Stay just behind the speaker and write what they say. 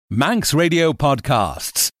Manx Radio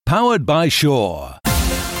Podcasts, powered by Shoh.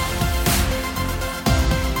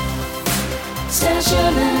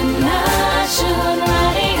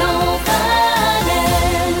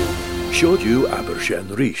 Showed you Abbyr Shen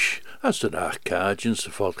Reesht, as the nach cajin sa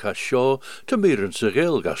fodcast show to miren sa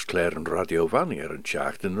Gael gas Claare and radio vanier and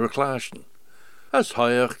clashtyn clashtyn. As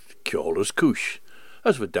hayacht Kiaull as Cooish,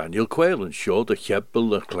 as with Ta Daniel Quayle and show the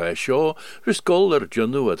hebbal and Claare show, viscol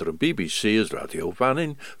junu at BBC as radio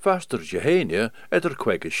vanin, faster hene at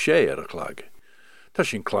queg share a clag. Ta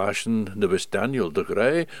shin clashtyn na vis Daniel de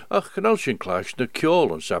ghra, ach canal shin clashtyn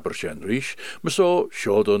Kiaull and Abbyr Shen Reesht, so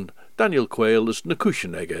showed on Daniel Quayle is na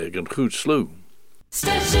cooishyn egg and goed slew.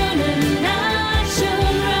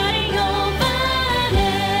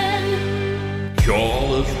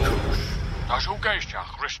 Kiaull of Cooish. That's who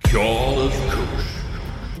geistach Reesht. Kiaull of Cooish.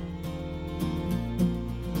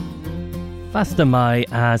 Fasta mai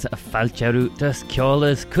as a falcheru das Kiaull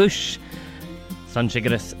of Cooish.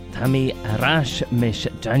 Sanchigris Tammy Rash Mish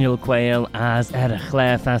Daniel Quayle as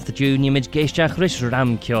Claare fasta junior mid geistach Reesht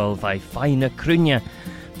ram Kiaull vai fine crunya.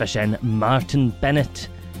 Fashen Martin Bennett.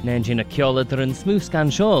 Nenjina Kiaull drin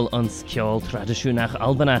smooskan shohl ons Kiaull traditionach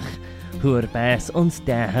albanach. Hur bes ons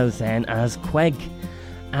derhausen as queg.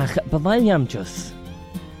 Ach bevaliam jus.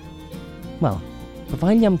 Well,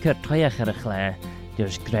 bevaliam ker toyach Claare.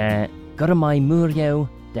 There's ghra Guramai Murio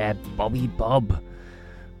de Bobby Bob.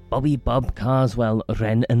 Bobby Bob Carswell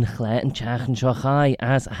ren en Claare en chachen shochai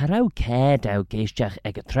as harau care dau geistach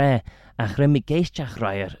egetre. Ach rimmi geistach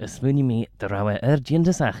raier is muni mi de rawe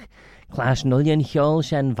urdjindesach. Clash nullion cheaull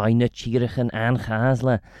shen vaina chirichen aan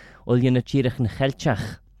gasle, ullion a chirichen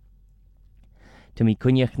geltjach. To mi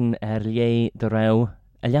kunjachen elley de rauw,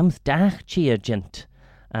 aljams dag cheer gent,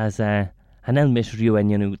 as hanel mis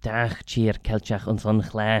ruenjenu dag cheer keltjach ons on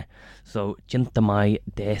Claare, so gent de mai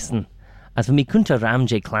desen. As mi kunta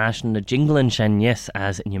ramje clashen na jinglen shen yes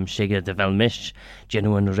as njum shigge de vel mish,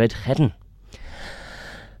 genuine red hedden.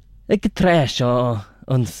 Ik tre shoh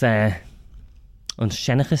ons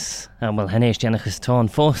shenichus, wel hene shenichus toon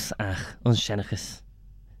fos ach ons shenichus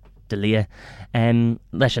de lia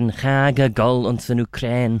leis an chaga gol ons yn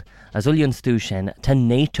Ukraine as ulion stu shen ta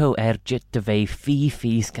NATO jit de ve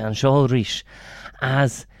fis can shoh rish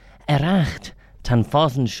as eracht tan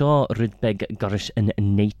fosen shoh rudbeg gorish an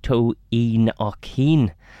NATO een och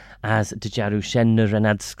hene as de jaru shen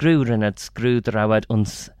renad screw drawad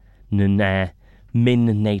ons nun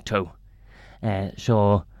min NATO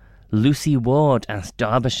shoh Lucy Ward as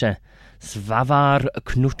Derbyshire, Svavar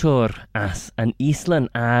Knutur as an Eastland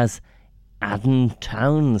as Aden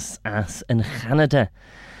Towns as in Canada,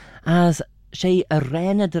 as she a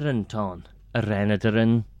renaderen ton, a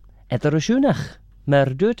renaderen ederashunach, mer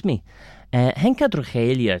doet me. Henka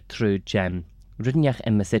Dracula through Ridnjach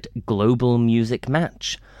emisit global music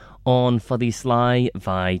match, on for the sly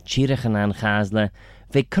vai chirichen an chasle,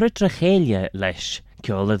 ve krut Dracula lesh.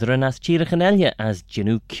 Kiaull drin as chirichen elley as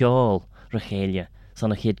genu Kiaull Dracula,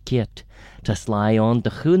 son a chid kiet. Ta sly on de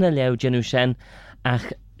chuna leu genu shen,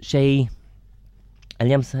 ach she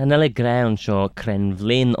aljams hanele ground show kren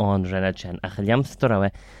vlin on renad shen, ach aljams dorawe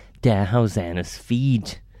der hausenus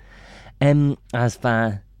feed. As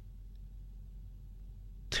va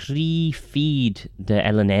 3 feed de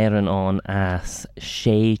elleneren on as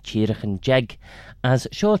she chirichen jeg, as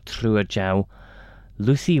show trua jau,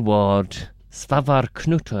 Lucy Ward, Svavar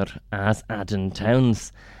Knutur as Aden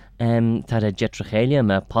Towns. Tada Jetrachelia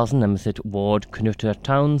me posen sit Ward Knutur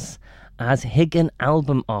Towns as hig an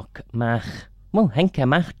album och mach, well henke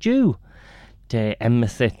mach Jew. De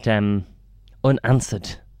sit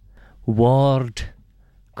unanswered. Ward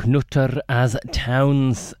Knutur as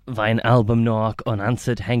Towns vain album noch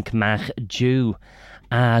unanswered henk mach Jew.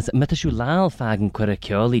 As metashu lal fagen quira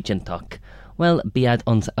Kiaulli gentok. Well, biad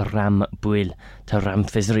ons ram buil, ta ram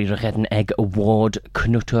fizri rechedden egg Ward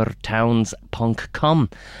Knutur Towns .com.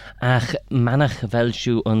 Ach manach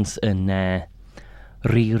velshu ons een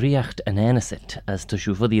riacht an enesit, as to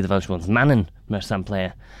shu vudi de velshu ons mannen mer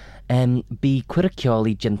samplea. Bi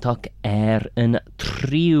Kiaulli gentok een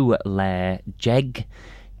triw le jeg,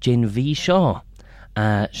 gin vi shoh,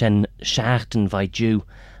 shen schachten vai Jew,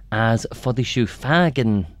 as foddi shu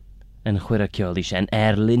fagen en Kiaulli shen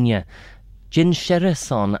linia, Gin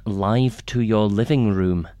Sherison live to your living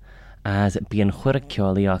room as being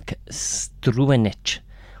Kiauliach struenich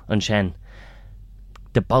and shen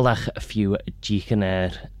de ballach a few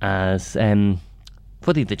jichener as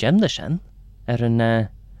fuddy the gem the shen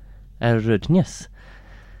rudnius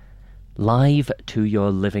live to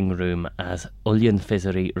your living room as ullion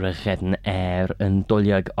fizzery regedden and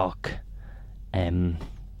doljag och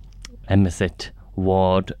emisit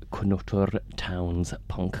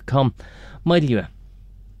wardknuttertowns.com. Mailiwe.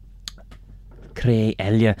 Cre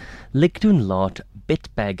elley, ligdún lot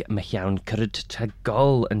bitbeg mychione cryd ta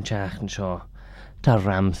Gael yn chach yn shoh. Ta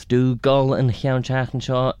ramstú Gael yn chiaull chach yn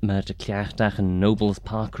shoh, myr dy cleachtach yn Nobles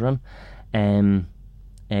Park Run.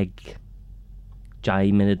 Eg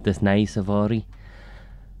jai munud this nice avori.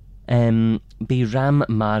 Bi ram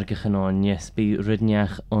margach yn onius, bi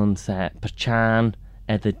rydniach ons perchan,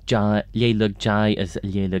 edda lielug jai as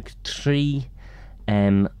lielug tri,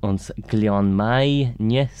 ons glion mai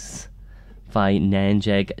nies, vai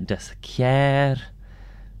nenjeg des Claare,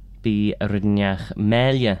 bi rydniach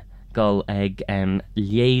melia Gael eg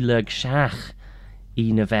lielug shach,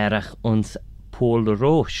 I naverach ons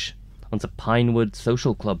liorish, ons a Pinewood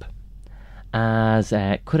Social Club. As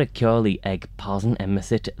Kiaull eg posen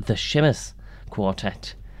emisit the Shimmis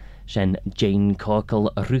Quartet, shen Jane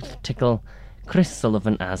Corkle, Ruth Tickle, Chris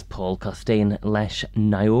Sullivan as Paul Costain, lesh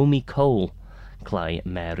Naomi Cole, Claare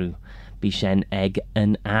Meru, bi shen eg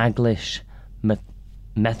an Aglish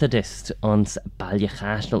Methodist ons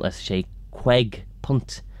baljachastel as she queg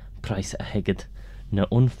punt price a higid na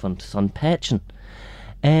unfunt son pechen.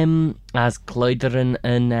 As Cloyderen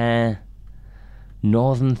in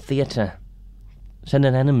Northern Theatre, shen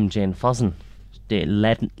an enem Jane Fossen, de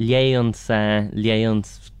Leons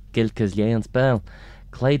Gilkes Leons Bell,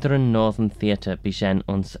 Cloyderen Northern Theatre bi shen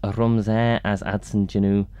ons rums as adsen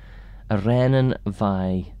genu, a rennen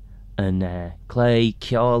vai an Clay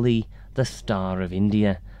Kiaull, the Star of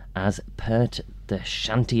India, as Pert the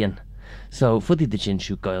Shantian. So fuddy the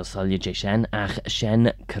jinshu Gael solye je shen, ach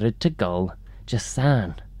shen cryd ta Gael,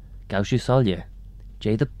 Jasan, Gaushu solye,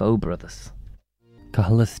 J the Bow Brothers.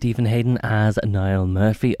 Cahola Stephen Hayden as Niall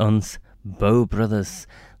Murphy uns Bow Brothers,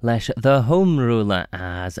 lesh the Home Ruler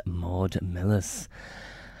as Maud Millis.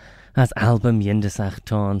 As album yindisach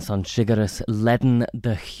ton son shigarus leden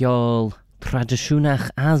the chiaull traditionach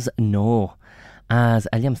as no, as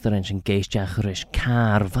Eliamsterenchen geistjacherish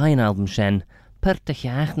car vine album shen per te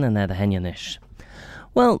chiachna na the henianish.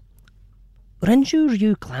 Well, renjur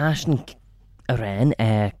you clashtyn ren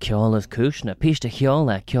chiaull as cooish na pish te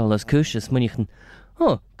chiaull chiaull as cooish as munichen.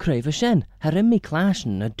 Oh, crave shen, harim mi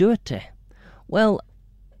clashtyn na duete. Well,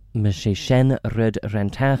 Mishe shen rud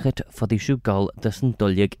rentachet for the shoe Gael dussen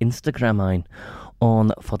dullig Instagram ein,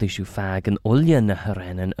 on for the shoe fag and ulja na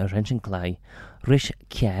herennen a renchen clay, rish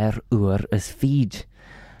kier as feed.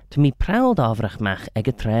 To me proud avrach mach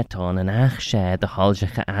ege treton and ach share the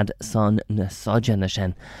haljache ad son na sodja na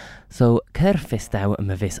shen, so ker fistau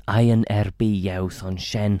me vis ayen jou son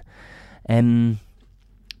shen.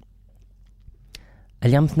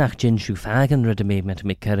 Eliams nach jin shoe fagen rudde me met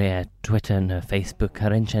me career Twitter na Facebook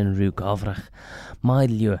harenchen ru govrach. My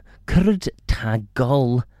lieu cryd ta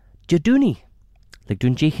Gael jaduni. Lig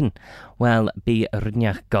dun jichen. Well, be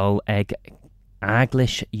rudniach Gael eg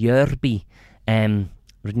Aglish yerbi.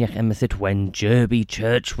 Rudniach emisit when Jerby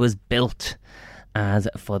Church was built. As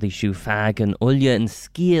for the shoe fagen ulja and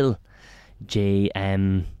skiel. J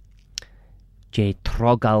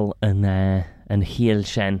trogal and heel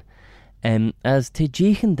shen. As te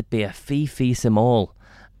jichen de be a fee some all,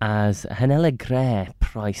 as hene ghra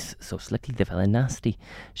price so slickly de vel nasty,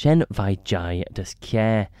 shen vai jai des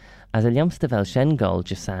care, as a liamste vel shen Gael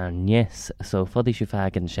jasan yes, so foddy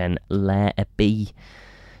shufagen shen le a bee,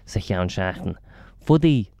 se chiaull shachten.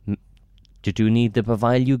 Foddy jaduni de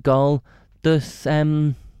bevail Gael, dus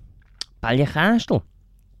baljachastel,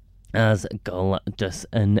 as Gael dus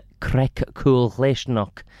een krek cool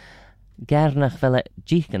gleishnok. Gernach vele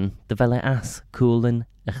jichen de vele as coolen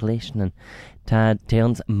a gleisnen. Ta te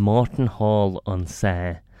ons Morton Hall ons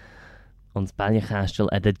baljachastel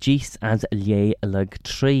a de jis as lie lug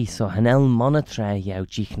tree, so hanel monetre jou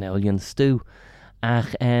jichen uljan stu.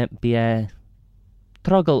 Ach be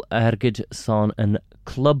trogel ergid son een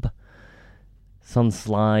club, son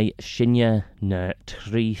sly shinja na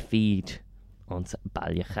 3 feed ons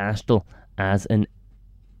baljachastel as een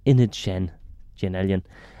inid shen genelian.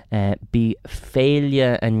 Be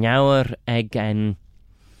failure and jouwer eg en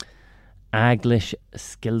Aglish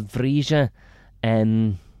skilvrija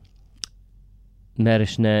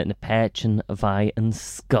merish na pechen vai en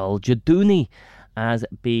skull jaduni as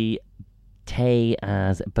be te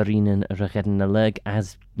as barinen regedden na lug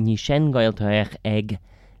as ni shen Gael toech eg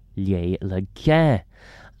lie lugja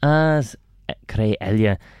as cre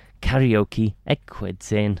elley karaoke eg quid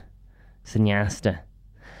sin sinyasta.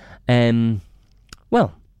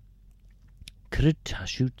 Well, cryd ta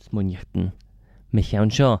shoot munjchten.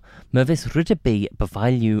 Mychione shoh, me vis rydde be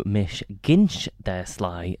bevailju mish ginch der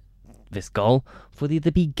sly vis Gael, fod I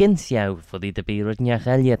the be ginsiaw, fod I the be rydniach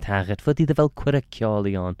elley taghet, fod I the fel cwra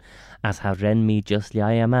Kiaull as ha ren mi just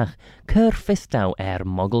liai amach, cur fistaw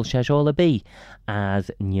mogel cheaull a bi,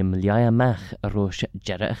 as nym liai amach rosh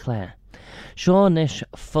ghra Claare. Shoh nish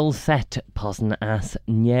full set posen as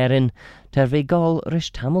nyerin, ter vi Gael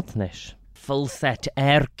rish tamiltnish. Full set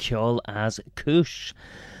Kiaull as Cooish.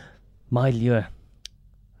 My lieu,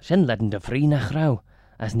 shin ledden de vree nach ghra.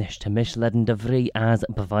 As nish te mish ledden de vree as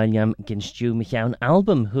bevailiam ginstu mychione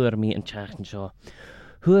album hoor me in chachten shoh.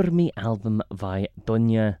 Hoor me album vai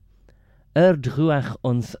dunja. Druach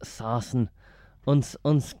ons sasen. Ons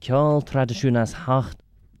chiaull traditionas hacht.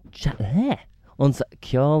 Ons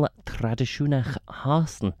chiaull traditionach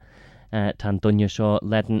hasen. Tan dunja shoh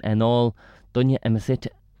ledden en all. Dunja emisit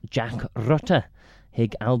Jack Rutte.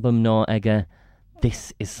 Hig album no ega.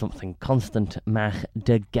 This is something constant. Mach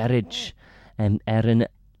de garage. Erin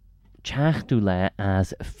chachtule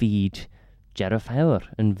as feed Jerofauer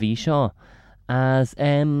and V shoh as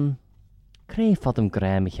cree fodem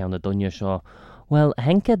ghra mychione dunja shoh. Well,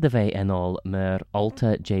 henke de ve en all mer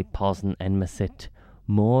alta j posen en mesit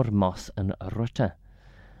more moss and rutte.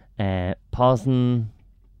 Posen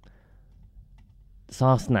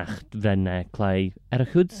sasnacht ven clay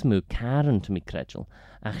hudsmu karen to me credgel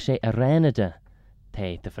ach she a renede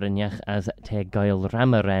te frinjach as te Gael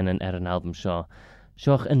rammer rennen an album shoh.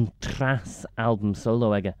 Shoch een tras album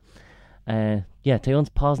solo ege. Te ons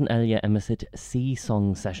pausen elley emisit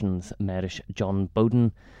song sessions merish John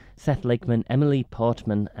Bowden, Seth Lakeman, Emily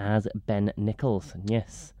Portman as Ben Nichols,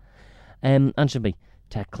 yes. Anshabi,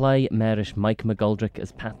 te clay merish Mike McGoldrick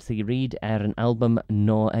as Patsy Reed an album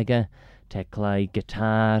no ege. Te clay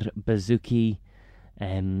guitar, bazooki,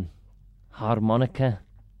 harmonica,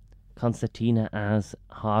 concertina as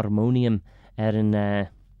harmonium an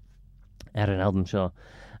album shoh.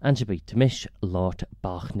 Anshabi, Tamish Lord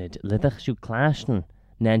Bachnid, Lidach Shu Clashtyn,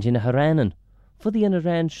 Nanjin Haranen, for the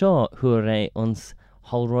inner show, hooray uns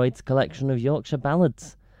Holroyd's collection of Yorkshire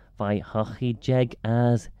ballads, by Hochi Jeg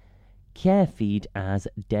as Carefeed as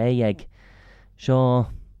Dayeg, show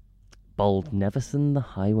Bold Neverson the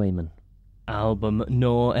Highwayman. Album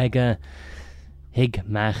no ega. Hig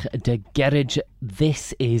mach de garage.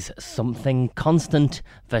 This is something constant.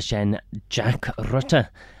 Vashen Jack Rutte.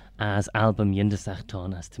 As album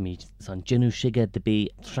yindesachton as to me son Jinu Shiga de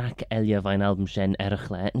be track elley vain album shen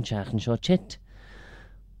Claare and chachen shoh chit.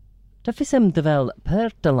 Ta fissem de vel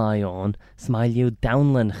per de lion smile you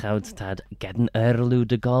downland goudstad gedden erlu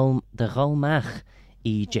de gal mach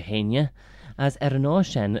I jehenia as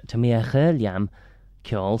shen to me a gerliam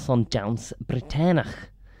Kiaull son downs Britannach.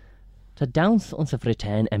 Ta downs onze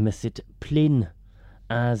Britain emisit plin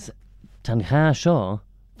as tan ghra shoh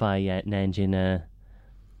vai nanjin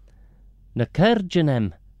na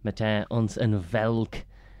kergenem met ons een velg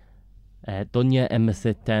dunja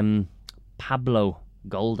emisit Pablo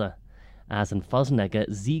Golda as een fosnege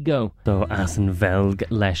zigo do as een velg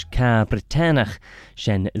lesh ka Britannach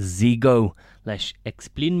shen zigo lesh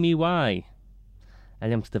explain me why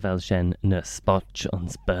Eliams de vel shen na spotch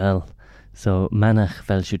ons burl so manach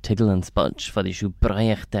vel shu tiggle en spotch for the shu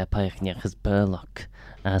braich de peichniach is burlock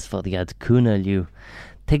as for the ad kuna liu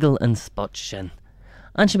tiggle en spotch shen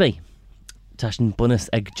anshabi Tashin bunus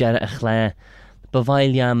eg ghra Claare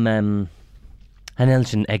bevailiam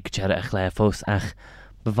hanelshin eg ghra Claare fos ach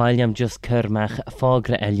bevailiam just kermach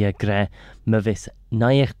fogra elley ghra mevis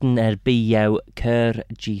naichten biau ker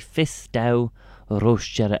G fistau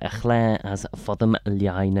rosh ghra Claare as fodem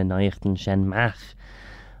liai na naichten shen mach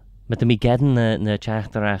met mi gedden na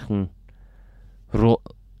chachterachen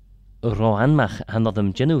roanmach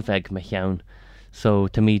hanodem ginu veg mychione so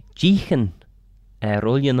to me jichen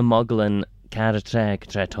olje na moglen Cara treg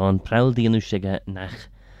treton prowl di shiga nach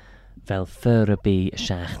vel furre be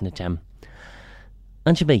shach na jam.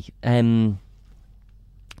 Anshabi,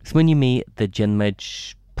 smunje me the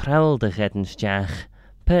jinmage prowl de redden stjach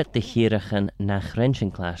pert de hierigen nach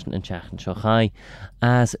renshin clashtyn en chachen shochai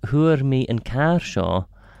as hoor me in car show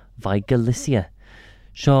vai Galicia.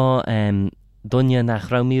 Show dunja nach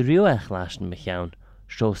raumi ruach clashtyn mychione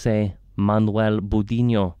Jose Manuel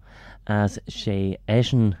Budinho as she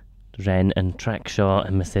Asian ren and track show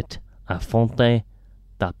emisit a fonte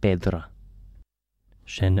da pedra.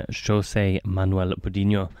 Shen Jose Manuel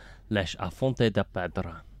Budinho lesh a fonte da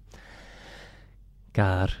pedra.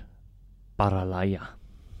 Gar baralaya.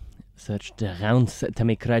 Search de rounds to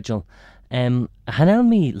me credgel. Hanel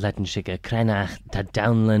me ledden shiga krenach da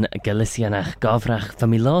downland Galicianach govrach for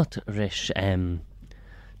me lot rish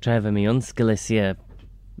treva me uns Galicia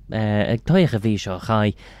toich a vi show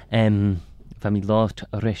chai for me lot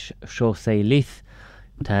rish Jose Lith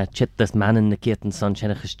Ta cheet this man in the kitten son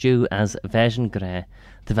chenach stew as version ghra,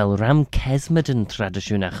 de wel ram kesmeden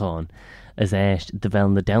tradition achon, as echt de wel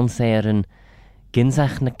na downseren,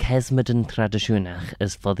 ginsach na kesmeden traditionach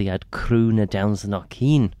as for the ad crew na downs na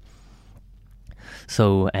keen.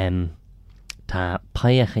 So, ta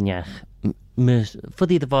paiachanyach, for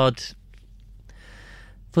the vod,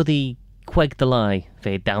 for the queg the lie,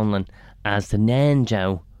 ve downland, as the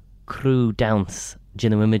nenjau crew downs,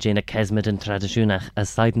 Gina image na kesmeden traditionach, as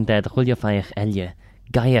seiden de chuljafaich elley,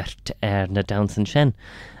 gaiert na downsen shin.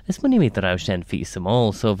 Is money mit rau shin fi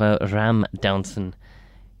all, so va ram downsen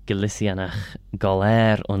Galicianach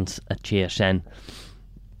Gael und a cheer shin.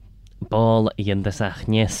 Ball yindasach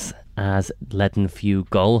nis, as ledden few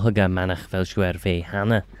golhuga manach vel schwer ve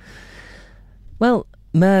hene. Well,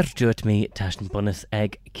 mer duurt me tashen bonus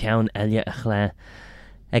egg Kiaull elley a Claare.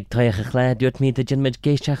 Eg toich a Claare duurt me de gin mid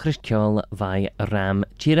geistach Kiaull vai ram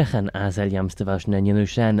chirachan as elyams de vash nenjanu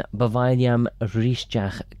shen, bavailyam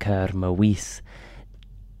rieshtach ker mawis.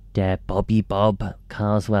 De Bobby Bob,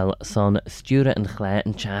 Carswell, son Stuart and Claare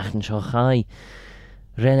and chach and shoh.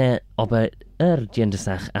 Renne ober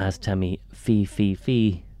gendesach as tammy fi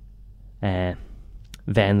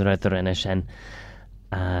venra the renne shen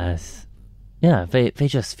as yeah, ve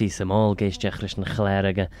just fi some all geistach and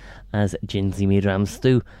Claare as ginzi mi ram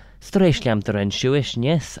stu. Streshliam the ren shoish,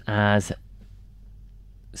 yes, as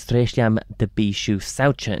Streshliam the bishu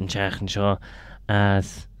saucha and chach and shoh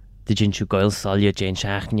as the jinshu Gael solja Jane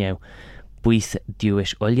Shachnew, buis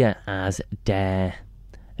duish ulja as de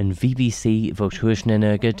and VBC votuishnen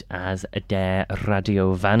erged as de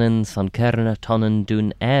radio vannen son kerne tonnen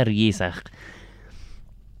dun yesach.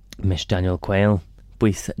 Miss Daniel Quayle,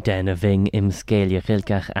 buis de na ving im scalia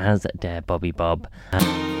gilgach as de Bobby Bob.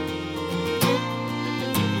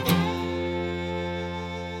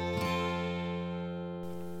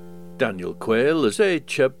 Daniel Quayle is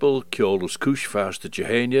chebbal Kiaull's Cooish fast de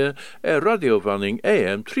hene radio vanning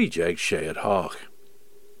AM 3 sheer haag.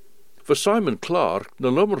 For Simon Clark, na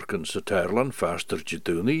lummerken sa Terlan faster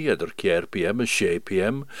jeduni eder keer PM en shea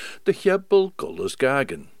PM de chebbal Gullas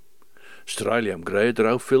gagen. Straliam ghra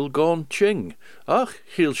drau Phil gone ching, ach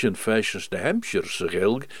hielsjen fashions de Hampshire sa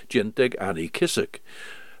gilg genteg Annie Kissack.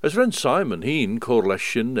 As ren Simon heen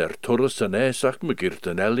clashtyn turris an esach magirt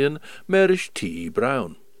an elley merish T.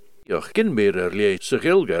 Brown. Joch gin meer lie sa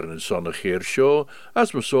gilgern in sonnig shoh,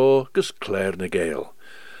 as me so gus Claare na Gael.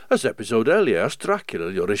 As episode elley as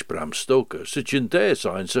Dracula liorish Bram Stoker, sa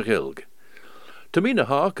ayns sa gilg. Tamina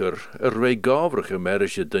Harker rei gavrige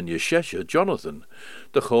merische dunje sheshe Jonathan,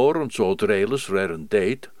 de chor and so dreiles reren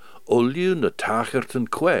date, ulju na tacherten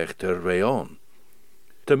kwecht rei on.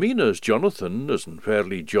 Tamina's Jonathan is een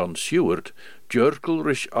fairly John Seward,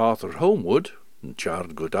 Jerkelrish Arthur Homewood,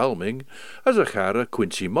 Chard Godalming, as a ghra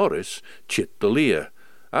Quincy Morris, cheet the leer,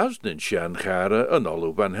 as nin shan ghra an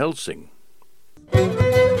Olu van Helsing.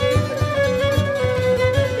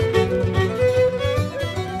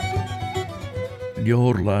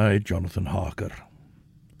 Lior lai Jonathan Harker.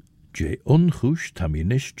 Je onchush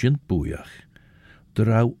taminish jint boeiach.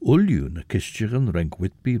 Drau ulju na kistjeren renk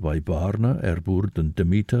Whitby vai barna boer den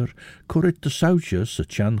Demeter corrit de sautje sa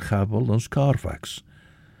chan chabal ons Carfax.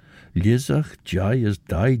 Liesach jai is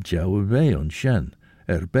dai jou wei on shen,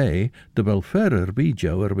 bij de wel verder bij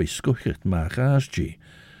jou bij schuchert maag aasji,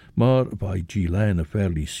 maar bij Gilene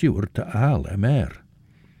fairly sewer te aal mer.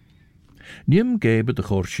 Niem gebe de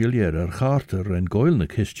gorschilier garter en goilne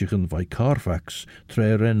kistjegen vai Carfax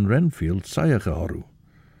tre Renfield saiegaru.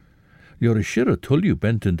 Jore shirre tulju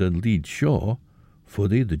benten den lead shoh,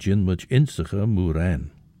 fuddy de gin much insige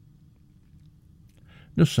moeran.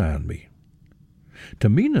 Nu saan me.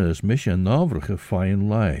 Tamina is mish een navrige fijn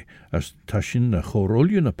lei, as tashin na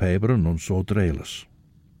chorolje na peberen on so dreles.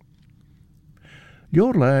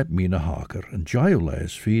 Jor lad mina haker, en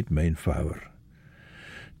jailes feed mijn fouwer.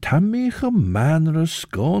 Tammy gemanere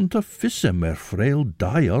skoon te visse mer frail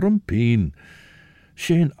die arm pien.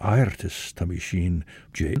 Sheen aertis tammy sheen,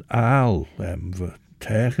 jeen aal we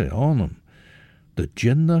tegen onem. De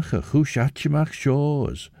ginne gehushatjemach show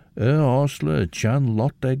is, osle chan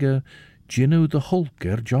lottegge, Ginu de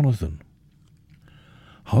Hulker Jonathan.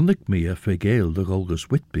 Honnik me a Gael de Golgus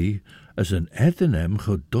Whitby as an Edenem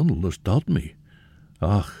gedunnel dod me.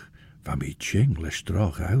 Ach, van me chinglish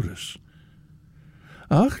droog ouders.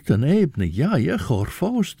 Ach, den ebne jaie chor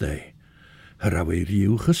fausday. Herawe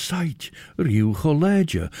riu gesait, riu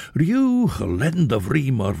geledje, riu gelend of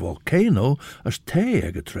riemar volcano as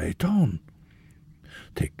te getreit on.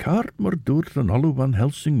 Te kaart maar doort an Olu van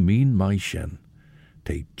Helsing meen mychione.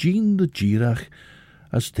 Te Jean de Girach,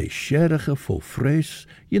 as te sherige vol vrees,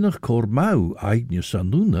 je nog kormau eitje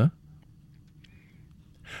sanuna.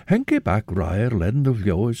 Henke back raer ledden of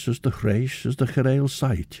Jois as de Greish as de Gael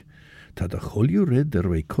sight. Ta de chulju rid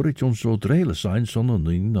wei courage ons zo drele zijn zonder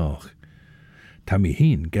ning nach. Ta mi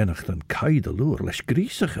heen gennacht an kaide loer les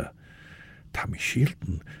griesige. Ta mi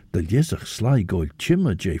shielten de lezig sly gold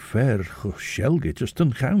chimme jay fair go shelge just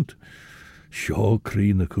an count. Shoh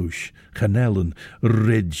krine Cooish, genellen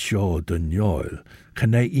rid shoh de njoil,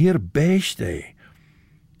 gene eer beeste.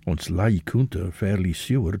 Ons lai kunte fairly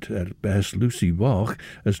seward best Lucy wach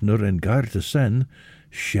as nur en gaarte sen,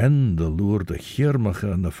 shen de loer de giermige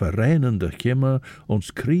en de verreinende gimme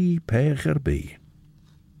ons krie peger bij.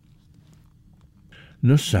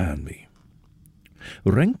 Nu san mi.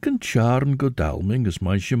 Renken charn godalming as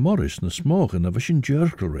meisje Morris na smogen of een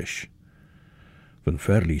jerkerish. Van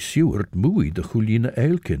fairly seward moei de Juliane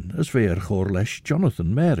Eilkin as wij goorles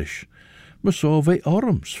Jonathan Marish, maar zo wij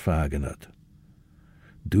arms vagen het.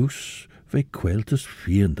 Dus wij kweltes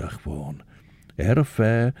vierdag woon.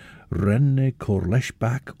 Fair renne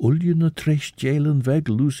korleshbak uljene tresh jelen weg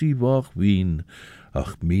Lucy wach wien,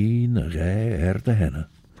 ach mien rij de henne.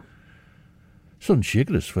 Zo'n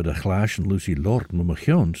schigres voor de clashtyn Lucy Lord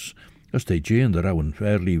mychiones, as de jeen de rouwen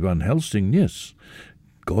fairly van Helsing nis.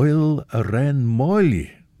 Gael a ren moily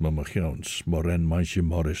mychiones, moren meisje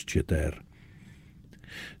Morris chiter.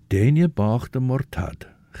 Danje bach de mortad.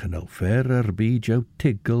 Genel ver bij jou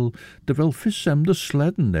tiggle, de wel vissem de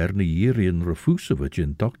sledden ne jierien refusevich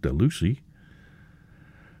in Dr. Lucy.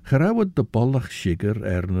 Gerouwd de bollach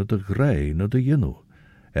schigger na de ghra na de jinno.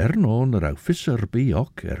 No rauw visser bij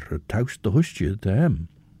ook thuis de hustje te hem.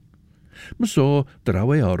 Maar zo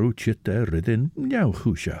drouwe aru chit ridden jou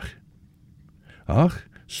goeshach. Ach,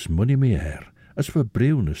 smunny me as we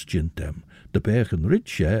breunes jintem. De bergen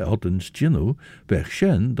ritje hadden Jinno, weg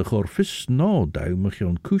Shen de gor vis na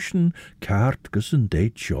mychione cooishyn, kaart gus en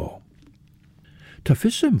date shoh. Ta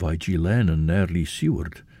vissem vai Gilen nearly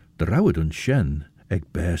seward, de rouwed en Shen, eg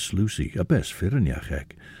bes Lucy, a bes firnjach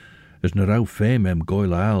eg, as na rauw fame em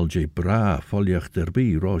Gael je bra foljach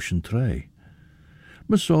derby rosh en trei.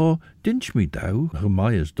 Maar zo, dinch mi dau,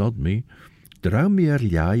 gemayes dod mi, de rauw mi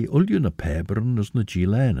jai uljene peberen as na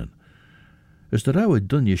Gilenen. As de rouwed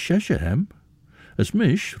dunje sheshe hem, as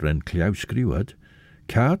mish, ren Claare skriwad,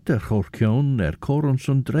 kaart chorkion korons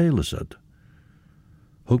en dreilesad.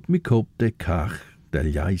 Hoop mi koop de kach, de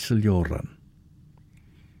jaisel joran.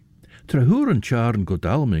 Tra huren charn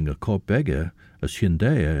godalming a kop begge, as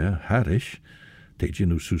hindea harish, te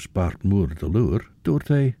jinu sus bart moer de loer, door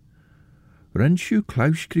te, ren shu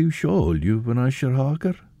Claare skriw shoh ju van asher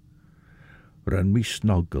hager? Ren mi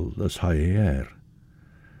snoggle as haie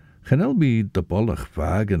Genel mi de bollach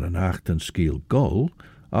vagen en achten skiel gol,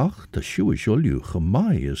 ach, ta shoish olju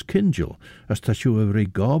gemai as kinjel, as ta shoe every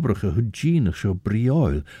gabrige hudjine sho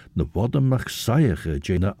brioil, na wademach saige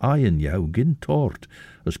jena ayen jou gin tort,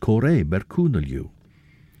 as Claare merkunelju.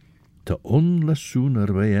 Ta onla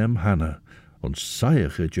sooner wij em hanna, ons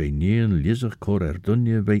saige jeneen lizig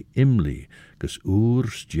dunje wij imli, gus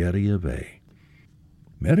oers jerrie wij.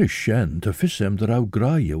 Meris Shen te vissem de rauw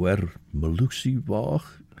graaie melusi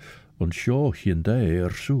wach, on shoh hinde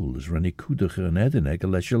soel is rennie koedige en edinege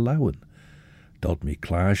lesje lauwen, dat mi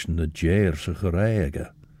clashtyn de jeerse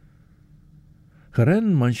gereige.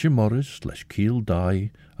 Geren manche Morris les kiel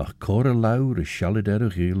dai, ach core lauw is shalidere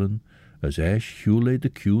gielen, as esch hule de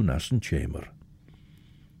Q nassen chamber.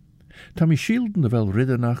 Ta mi shielden de wel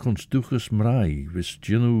ridder nach ons duches mrai, wis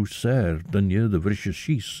Jinno ser dan je de vrische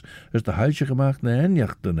schies, as de huisje gemaakt na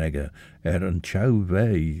enjachten egge, een chau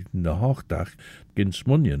wei na hoogdag, gin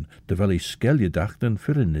smunjen, de wel skelje dachten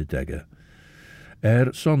firrenit egge.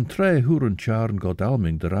 Son tre huren charn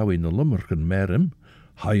godalming de rauw in de lummergen merim,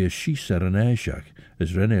 haie schies een eishach,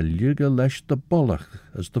 as renne ljuge lesh de bollach,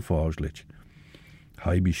 as de fauslich.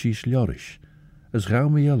 Haie bi schies liorish, as rauw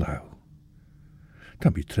me je lauw.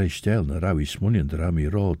 Dan bi tre stel na rauw smunjen de rauw mi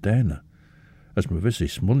ro dene. As me wisse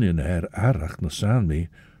smunjen arach na san mi,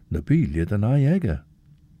 na bilje den ai egge.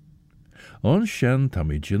 On Shen ta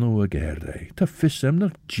mi Jinno a gerde, ta fissem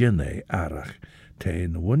nach jinne arach,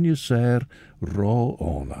 tein wonje ser ro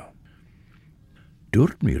ona.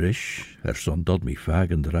 Durt mi rish, son dod mi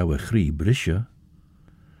vagen de rauwe grie brisje.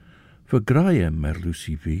 Vergraaiem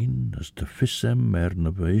Lucy wien, as te fissem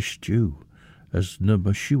na beish ju, as na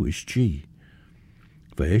bashuish ji.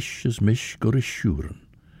 Weish as mish gorish shuren,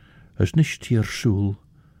 as nisht hier soel,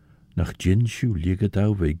 nach jinshu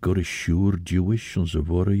liegedau wei gorish shur Jewish on ze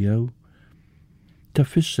vorre jou. Ta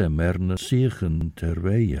vissem na siegen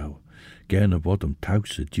terwei jou, gerne wat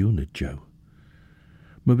tause dunit jou.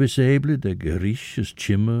 Me beseble de gerish as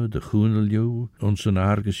chimme de groenel jou, onsen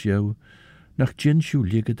arges jou, nach jinshu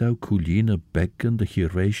liegedau kuline bekken de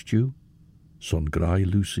hier weest jou. son graai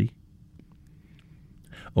Lucy.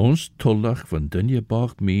 Ons tullach van dunje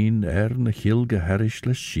bacht mien na chilge herish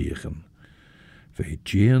les siechen. Ve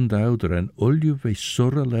jean dauder en ulju ve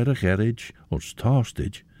surre lere gerrig ons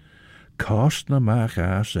taastig, kast na maag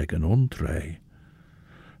aas eg een ontrei.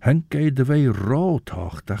 Henk de ve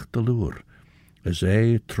rautacht ach de loer, as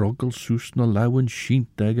troggel soes na lauwen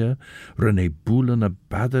schientegge, renne boelen na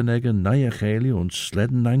badenegge nijegeli ons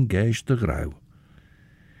sledden aan geis de grauw.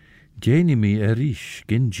 Jeni mi erish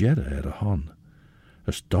gin jerre han,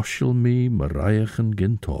 as doshel mi mariachen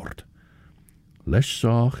gin tort. Les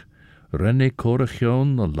zag, renne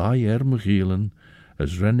cooishyn na lai mychione,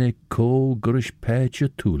 as renne ghrish peitje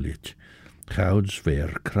toelit, gouds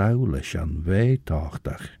ver krauw les an vee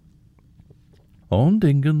tachtach.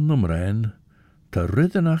 Ondingen rein, ta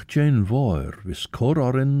riddenach Jane voir, vis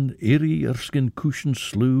orin iri erskin cushion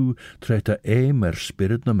slew, treta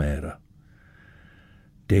spirit na mera.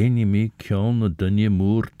 Deni mi Kiaull na dunje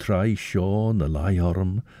moer trai shoh na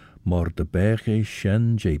laiorm, maar de Abbyr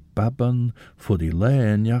Shen baban voor die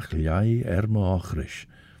leinjach ljai ma achrish.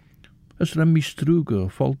 As rem mi struge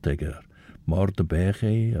voltegger, maar de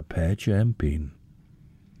Abbyr a peitje empien.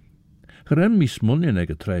 Rem mi smuljen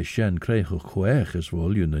ege trai Shen kreeg Cooish as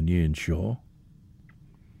volje na nien shoh.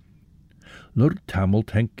 Lur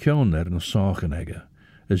tamelt henk Kiaull na sachen ege,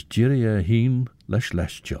 as jiria hene les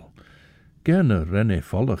lestjel. Gerne renne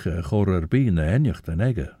vollige chorerbi na enjacht en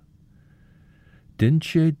ege.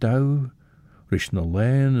 Dintje dau, rish na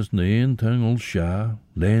lein as na eentangel sha,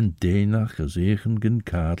 lein denach as eigen gen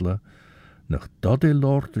kadle, nach dodde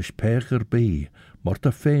lort is pecher bi, maar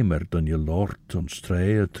te femer dan je lort ons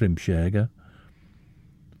treie trimshege.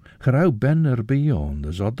 Grauw ben bion,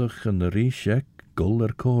 as oddig en rieshek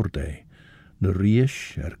guller koorde. Na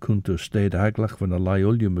riesh kuntu steed aglach van a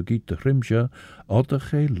laiolje magiet de grimsja,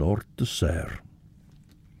 oddig lort de ser.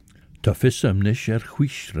 Ta fissem nish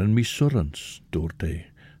chooish ren mi surrens, doorte,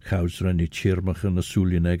 gauws ren I tjirmach en a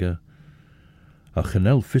soelienegge. A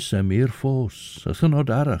genel fissem fos, as genod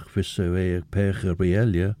arach fisse we pecher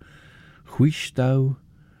beelje, chooish dau,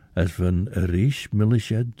 as van a rish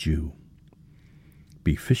millished Jew.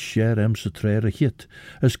 Bi fissjer se trere hit,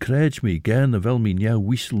 as krijg mi gerne wel mi njau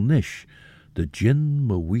wissel nish, de gin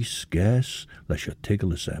me wies gas les je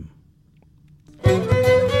tiggeles em.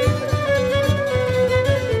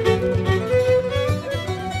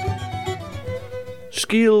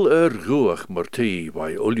 Skiel ruach marti,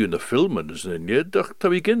 wai ulju na filmen is na nedach ta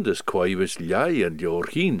vigindes quaivis ljai en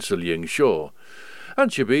jorgien seljing shoh. En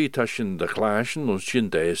je weet tashin de clashtyn ons shin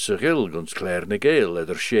deze gil ons Claare na Gael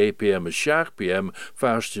eder 6 p.m. en 7 p.m.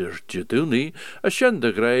 faster jeduni, a shen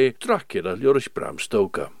de ghra Dracula liorish Bram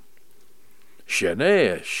Stoker.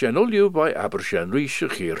 Hene, shen ulju by Abbyr Shen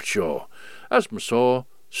Reesht hier shoh, as me saw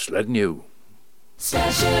sled new.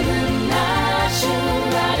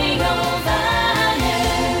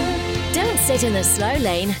 Don't sit in the slow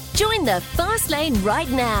lane. Join the fast lane right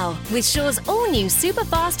now with Shaw's all-new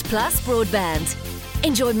Superfast Plus broadband.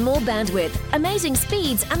 Enjoy more bandwidth, amazing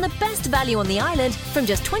speeds and the best value on the island from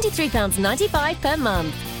just £23.95 per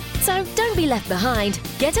month. So don't be left behind.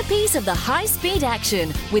 Get a piece of the high-speed action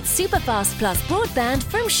with Superfast Plus broadband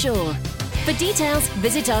from Shaw. For details,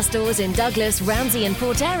 visit our stores in Douglas, Ramsey and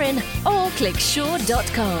Port Erin or click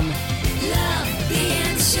shaw.com. Love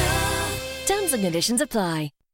being Shaw. Terms and conditions apply.